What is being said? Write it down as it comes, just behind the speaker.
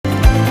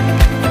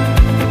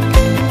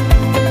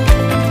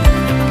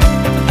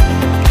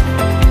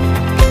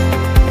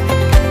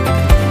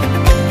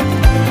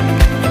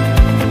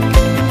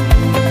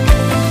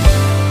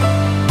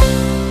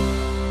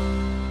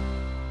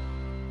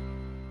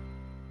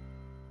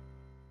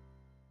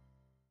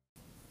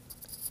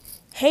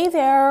Hey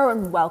there,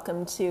 and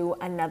welcome to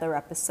another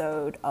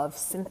episode of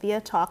Cynthia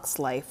Talks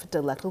Life,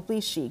 Delectably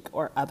Chic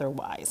or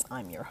Otherwise.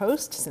 I'm your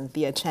host,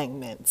 Cynthia Chang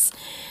Mintz.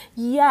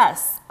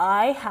 Yes,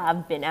 I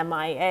have been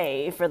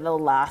MIA for the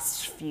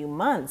last few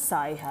months.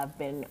 I have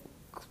been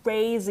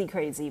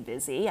crazy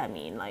busy.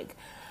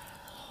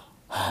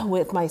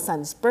 With my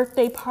son's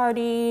birthday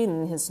party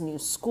and his new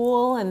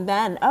school, and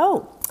then,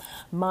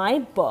 my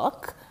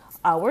book,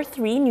 Our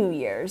 3 New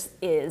Years,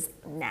 is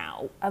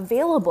now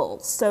available.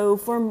 So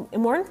for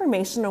more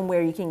information on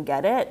where you can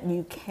get it,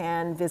 you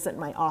can visit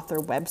my author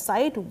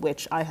website,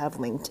 which I have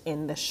linked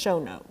in the show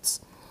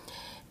notes.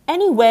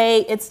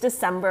 Anyway, it's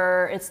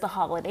December, it's the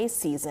holiday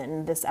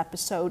season. This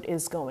episode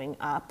is going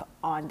up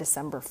on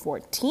December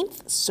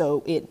 14th,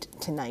 so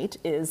tonight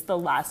is the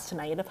last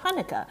night of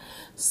Hanukkah.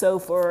 So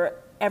for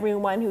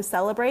everyone who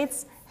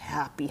celebrates,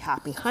 happy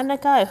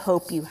Hanukkah. I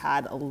hope you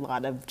had a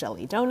lot of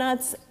jelly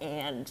donuts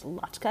and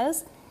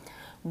latkes.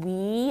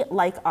 We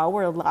like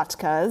our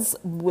latkes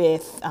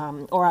with,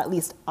 or at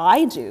least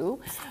I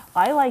do.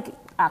 I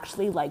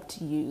actually like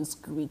to use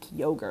Greek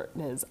yogurt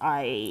because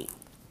I'm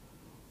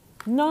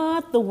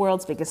not the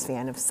world's biggest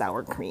fan of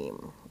sour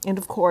cream. And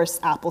of course,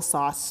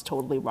 applesauce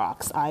totally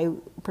rocks. I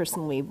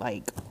personally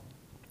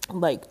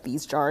like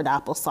these jarred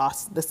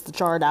applesauce. This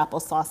jarred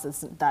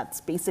applesauce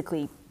that's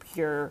basically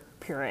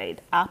pureed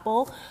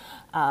apple.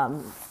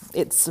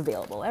 It's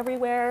available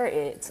everywhere.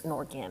 It's an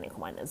organic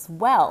one as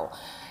well.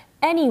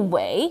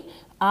 Anyway,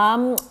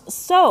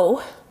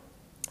 so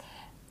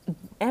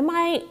am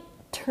I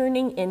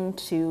turning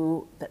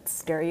into that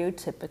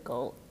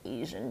stereotypical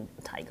Asian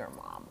tiger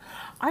mom?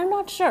 I'm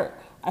not sure.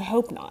 I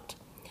hope not.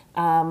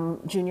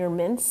 Junior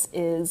Mintz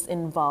is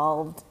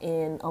involved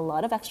in a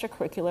lot of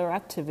extracurricular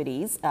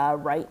activities,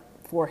 right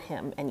for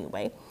him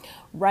anyway.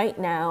 Right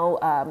now,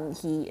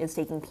 he is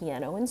taking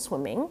piano and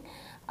swimming.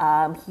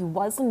 He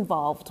was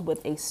involved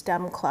with a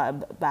STEM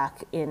club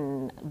back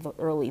in the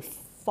early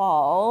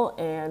fall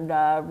and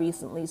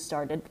recently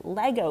started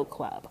Lego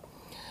Club.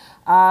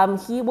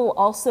 He will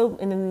also,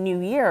 in the new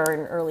year,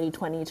 in early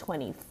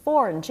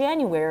 2024, in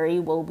January,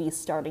 will be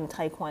starting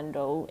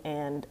Taekwondo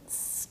and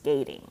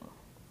skating.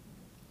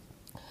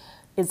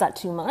 Is that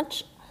too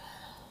much?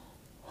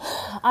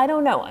 I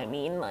don't know. I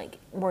mean,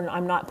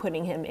 I'm not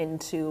putting him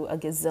into a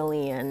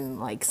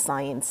gazillion,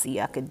 science-y,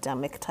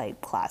 academic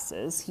type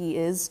classes. He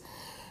is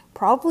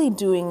probably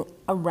doing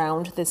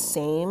around the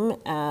same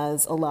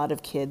as a lot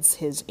of kids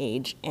his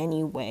age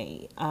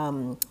anyway.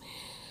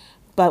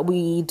 But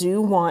we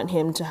do want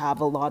him to have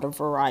a lot of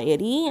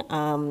variety.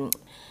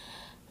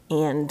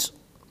 And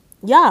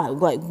yeah,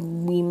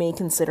 we may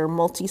consider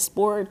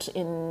multi-sport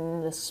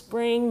in the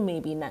spring,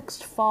 maybe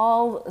next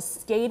fall.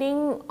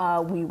 Skating,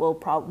 we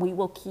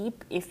will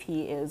keep if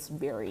he is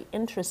very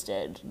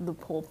interested. The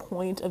whole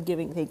point of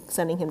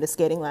sending him to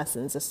skating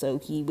lessons is so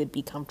he would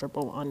be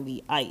comfortable on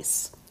the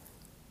ice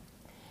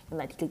and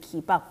that he could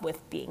keep up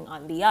with being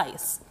on the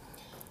ice.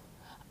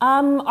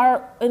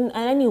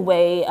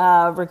 Anyway,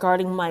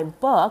 regarding my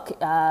book,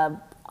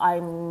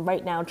 I'm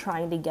right now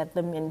trying to get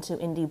them into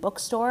indie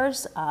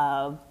bookstores.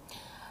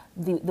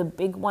 The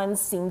big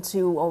ones seem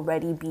to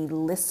already be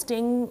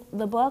listing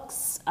the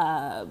books.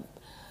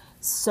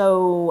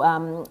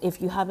 So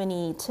if you have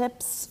any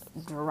tips,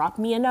 drop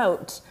me a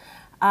note.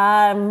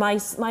 My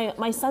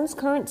son's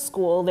current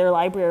school,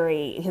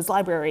 his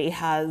library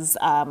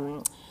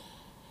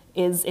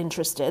is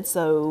interested,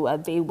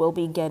 so they will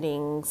be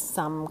getting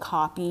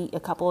a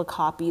couple of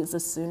copies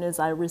as soon as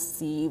I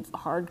receive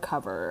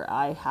hardcover.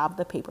 I have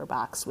the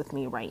paperbacks with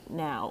me right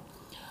now.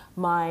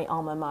 My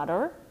alma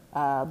mater,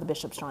 the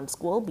Bishop Strachan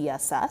School,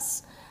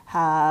 BSS,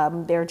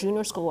 their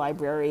junior school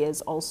library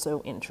is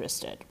also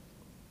interested.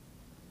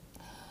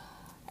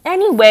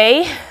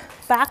 Anyway,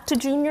 back to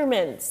Junior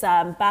Mintz.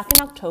 Back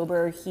in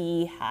October,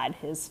 he had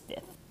his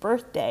 5th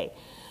birthday.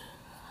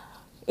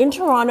 In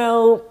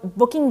Toronto,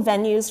 booking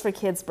venues for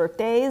kids'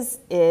 birthdays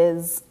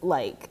is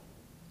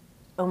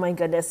oh my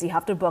goodness, you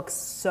have to book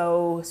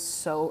so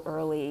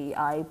early.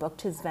 I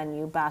booked his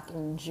venue back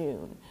in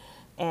June,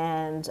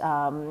 and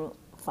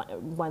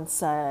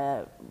once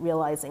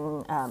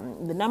realizing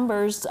the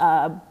numbers,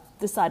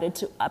 decided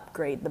to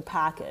upgrade the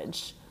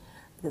package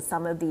because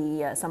some of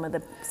the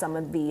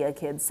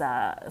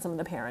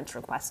parents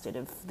requested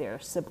if their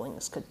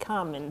siblings could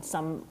come, and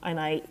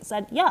I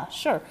said, yeah,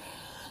 sure.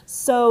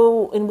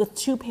 So, and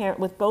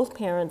with both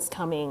parents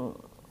coming,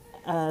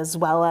 as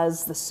well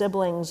as the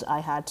siblings, I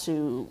had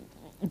to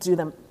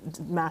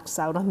max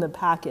out on the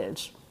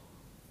package.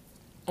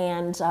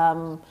 And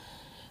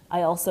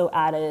I also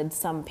added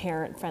some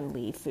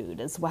parent-friendly food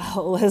as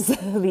well as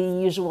the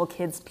usual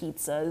kids'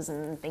 pizzas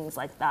and things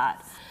like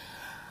that.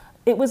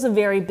 It was a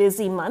very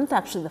busy month,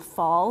 actually. This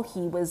fall,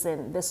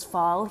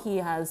 he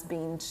has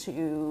been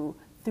to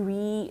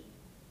 3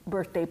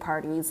 birthday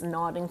parties,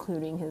 not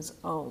including his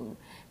own.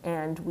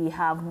 And we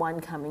have one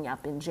coming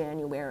up in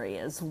January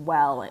as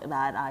well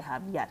that I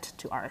have yet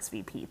to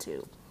RSVP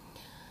to.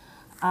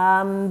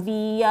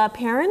 The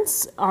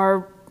parents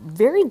are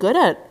very good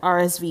at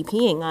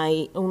RSVPing.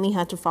 I only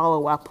had to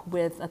follow up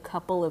with a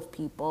couple of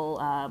people.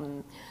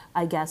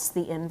 I guess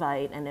the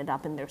invite ended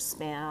up in their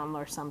spam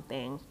or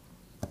something.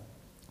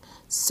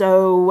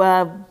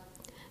 So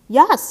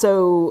yeah,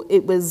 so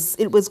it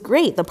was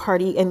great. The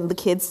party and the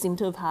kids seemed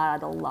to have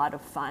had a lot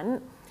of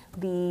fun.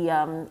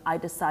 I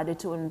decided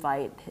to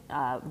invite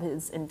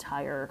his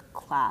entire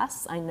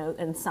class. I know,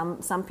 and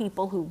some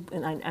people who,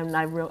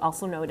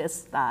 also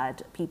noticed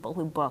that people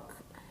who book,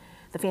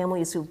 the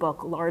families who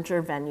book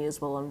larger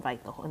venues will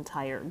invite the whole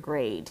entire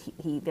grade.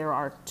 There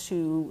are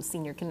 2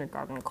 senior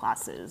kindergarten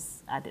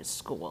classes at his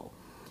school,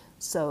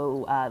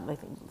 so I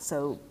think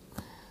so.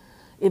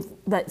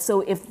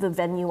 If the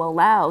venue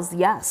allows,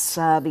 yes,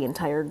 the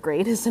entire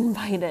grade is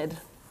invited.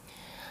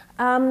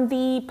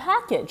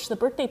 The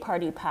birthday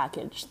party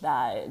package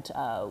that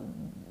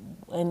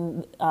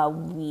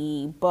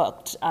we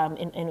booked,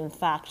 and in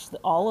fact,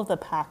 all of the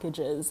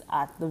packages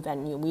at the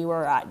venue we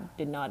were at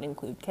did not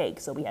include cake,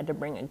 so we had to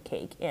bring a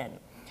cake in.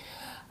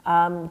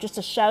 Just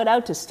a shout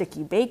out to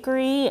Sticky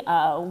Bakery.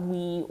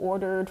 We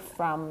ordered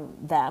from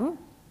them.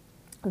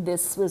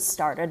 This was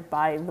started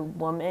by the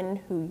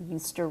woman who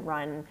used to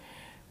run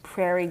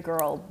Prairie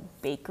Girl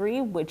Bakery,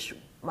 which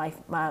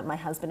my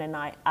husband and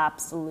I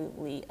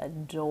absolutely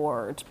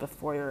adored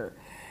before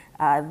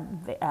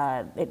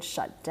it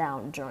shut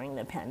down during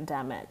the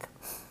pandemic.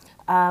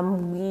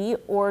 We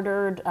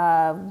ordered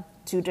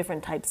 2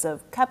 different types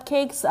of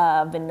cupcakes,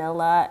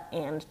 vanilla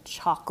and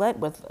chocolate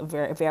with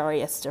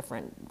various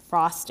different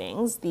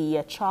frostings.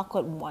 The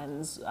chocolate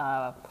ones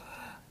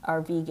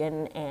are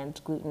vegan and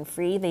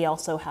gluten-free. They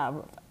also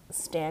have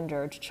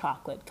standard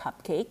chocolate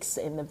cupcakes,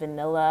 and the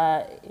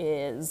vanilla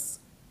is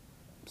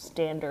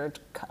standard,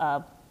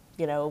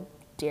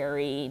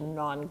 dairy,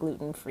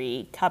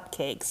 non-gluten-free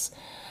cupcakes.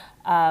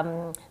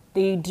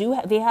 They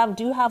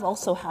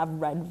also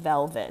have red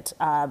velvet,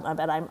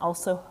 but I'm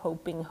also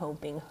hoping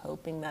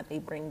that they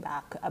bring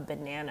back a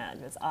banana,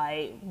 because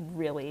I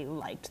really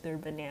liked their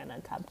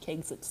banana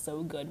cupcakes. It's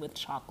so good with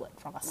chocolate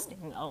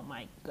frosting. Oh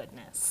my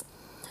goodness.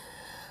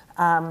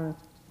 And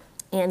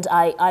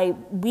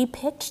we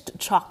picked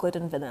chocolate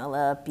and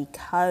vanilla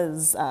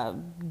because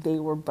they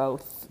were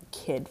both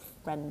kid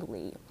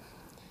friendly.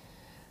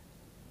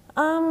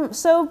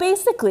 So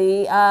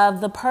basically,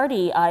 the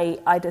party,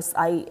 it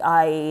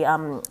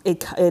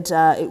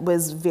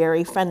was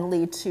very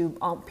friendly to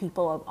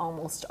people of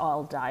almost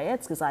all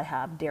diets, because I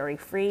have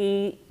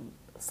dairy-free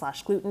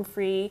 /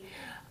 gluten-free,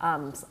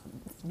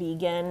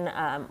 vegan,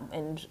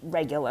 and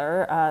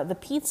regular. The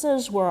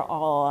pizzas were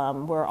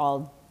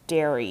all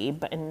dairy,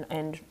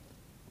 and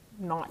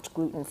not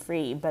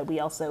gluten-free, but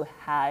we also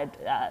had,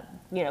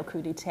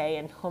 crudité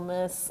and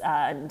hummus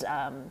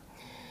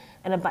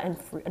and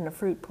a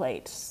fruit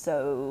plate.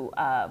 So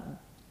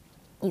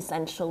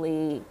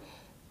essentially,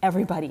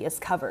 everybody is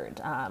covered.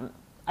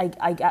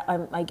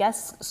 I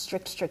guess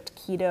strict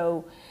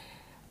keto.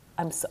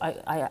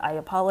 I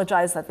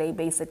apologize that they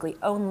basically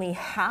only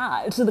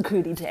had the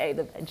crudité,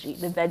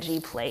 the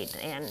veggie plate,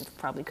 and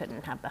probably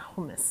couldn't have the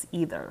hummus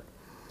either.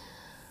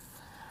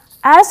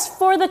 As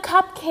for the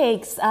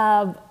cupcakes,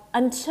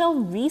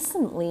 until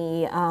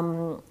recently,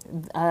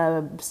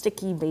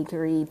 Sticky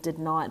Bakery did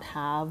not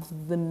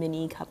have the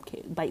mini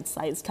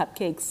bite-sized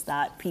cupcakes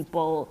that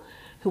people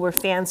who were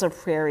fans of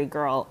Prairie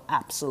Girl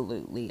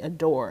absolutely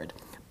adored.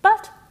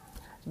 But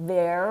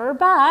they're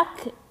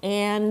back,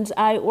 and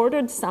I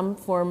ordered some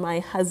for my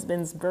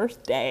husband's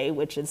birthday,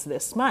 which is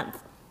this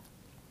month.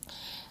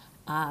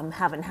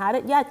 Haven't had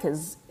it yet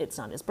because it's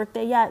not his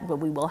birthday yet, but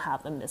we will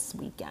have them this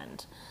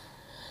weekend.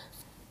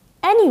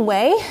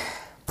 Anyway,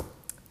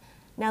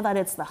 now that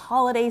it's the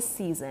holiday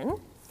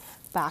season,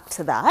 back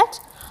to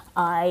that,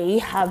 I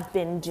have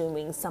been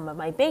doing some of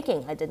my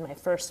baking. I did my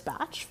first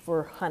batch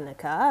for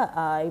Hanukkah.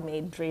 I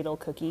made dreidel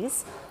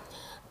cookies.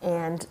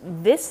 And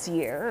this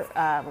year,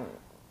 I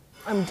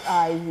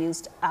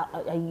used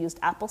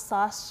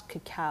applesauce,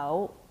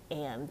 cacao,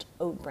 and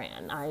oat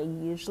bran. I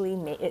usually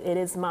make, it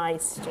is my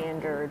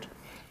standard,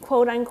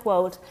 quote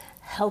unquote,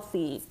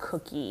 healthy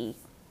cookie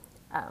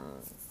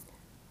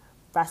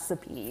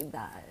recipe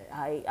that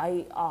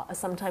I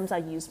sometimes I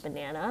use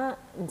banana,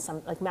 and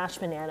some like mashed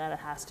banana that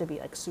has to be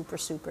like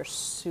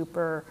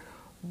super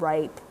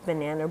ripe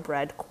banana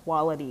bread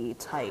quality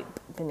type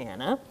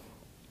banana.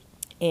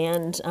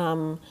 And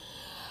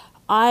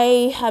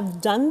I have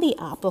done the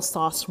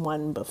applesauce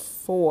one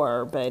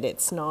before, but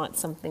it's not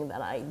something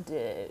that I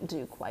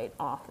do quite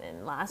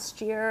often.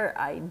 Last year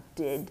I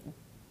did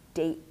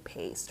date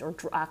paste, or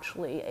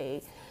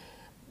actually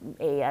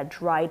a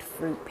dried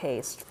fruit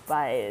paste,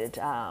 but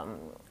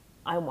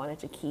I wanted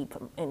to keep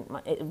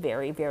it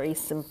very, very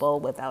simple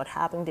without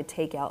having to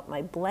take out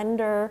my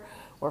blender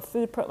or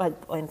food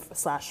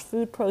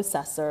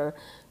processor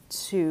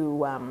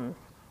to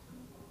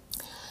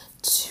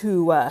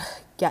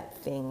get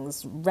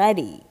things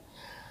ready.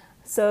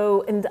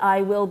 So, and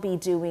I will be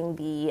doing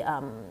the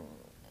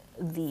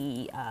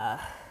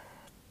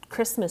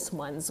Christmas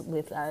ones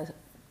with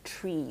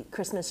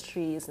Christmas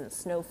trees and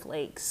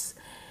snowflakes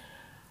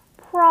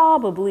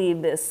probably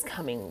this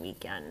coming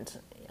weekend.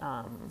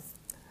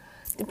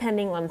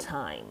 depending on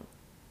time.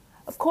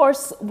 Of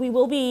course, we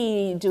will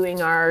be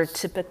doing our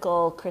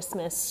typical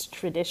Christmas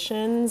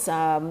traditions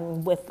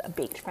with a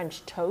baked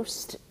French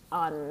toast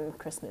on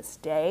Christmas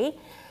Day.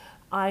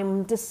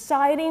 I'm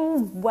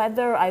deciding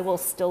whether I will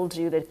still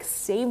do the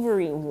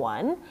savory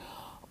one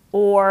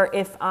or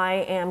if I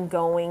am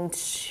going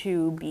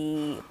to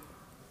be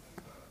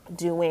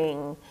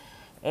doing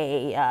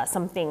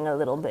something a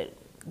little bit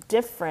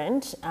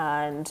different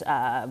and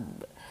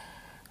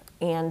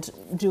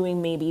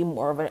doing maybe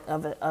more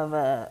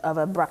of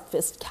a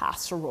breakfast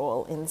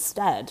casserole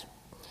instead.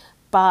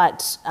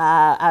 But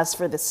as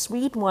for the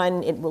sweet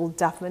one, it will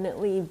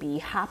definitely be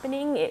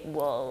happening. It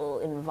will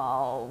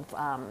involve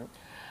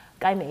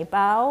gai mei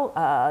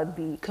bao,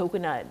 the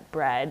coconut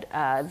bread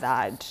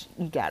that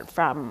you get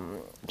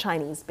from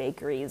Chinese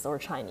bakeries or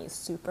Chinese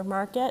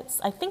supermarkets.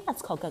 I think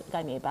that's called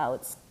gai mei bao.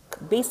 It's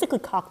basically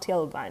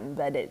cocktail bun,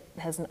 but you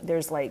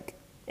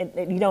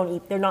don't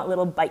eat. They're not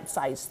little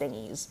bite-sized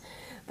thingies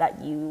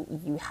that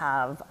you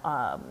have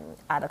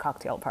at a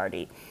cocktail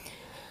party.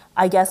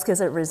 I guess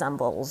because it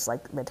resembles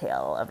like the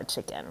tail of a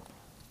chicken.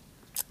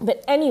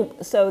 But anyway,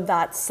 so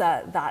that's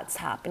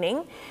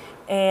happening,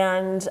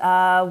 and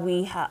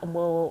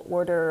we'll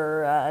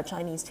order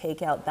Chinese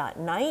takeout that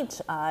night.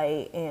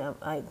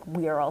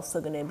 We are also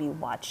going to be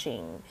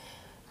watching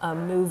a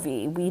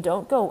movie. We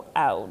don't go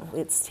out.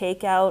 It's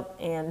takeout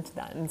and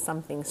then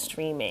something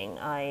streaming.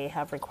 I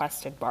have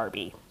requested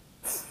Barbie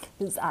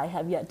because I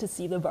have yet to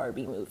see the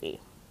Barbie movie.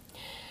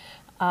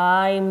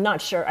 I'm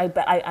not sure. I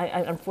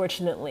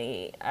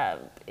unfortunately,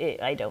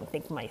 I don't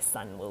think my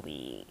son will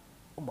be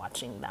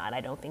watching that. I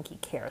don't think he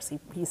cares.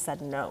 He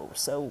said no.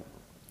 So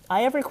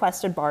I have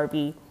requested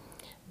Barbie,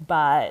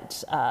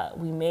 but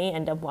we may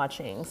end up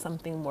watching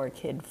something more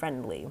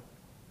kid-friendly.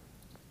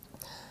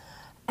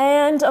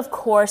 And of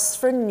course,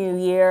 for New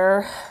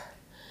Year,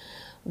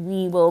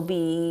 we will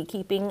be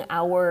keeping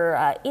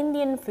our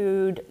Indian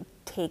food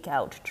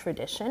takeout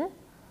tradition,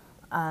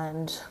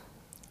 and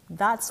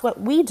that's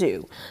what we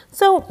do.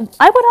 So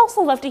I would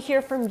also love to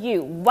hear from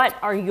you. What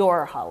are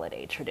your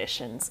holiday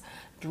traditions?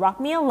 Drop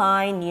me a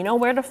line. You know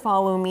where to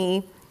follow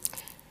me.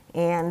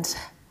 And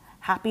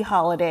happy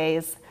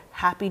holidays.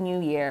 Happy New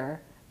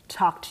Year.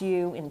 Talk to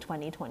you in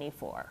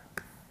 2024.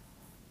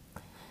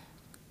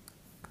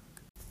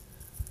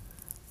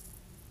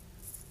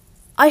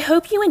 I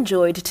hope you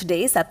enjoyed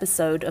today's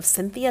episode of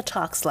Cynthia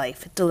Talks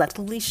Life,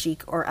 Delectably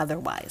Chic or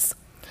Otherwise.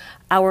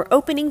 Our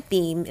opening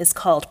theme is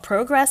called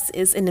Progress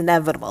is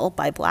Inevitable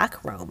by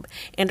Black Rome,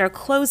 and our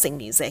closing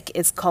music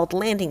is called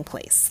Landing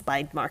Place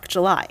by Mark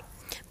July.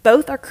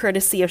 Both are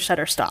courtesy of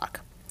Shutterstock.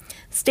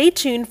 Stay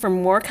tuned for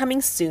more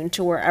coming soon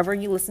to wherever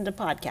you listen to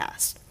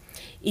podcasts.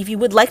 If you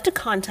would like to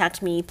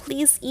contact me,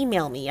 please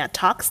email me at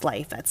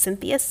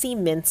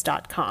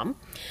talkslife@cynthiacmintz.com.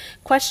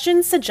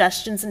 Questions,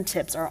 suggestions, and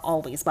tips are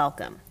always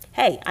welcome.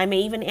 Hey, I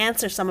may even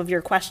answer some of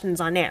your questions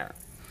on air.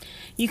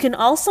 You can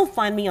also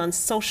find me on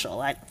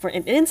social for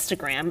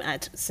Instagram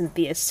at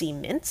Cynthia C.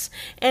 Mintz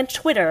and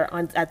Twitter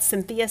at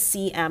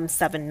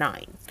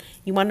CynthiaCM79.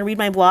 You want to read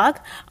my blog?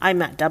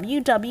 I'm at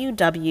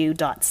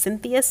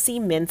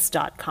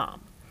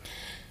www.cynthiacmintz.com.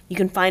 You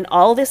can find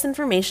all this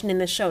information in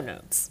the show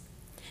notes.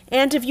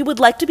 And if you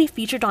would like to be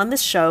featured on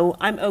this show,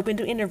 I'm open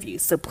to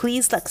interviews, so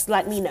please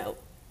let me know.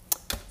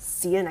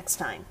 See you next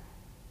time.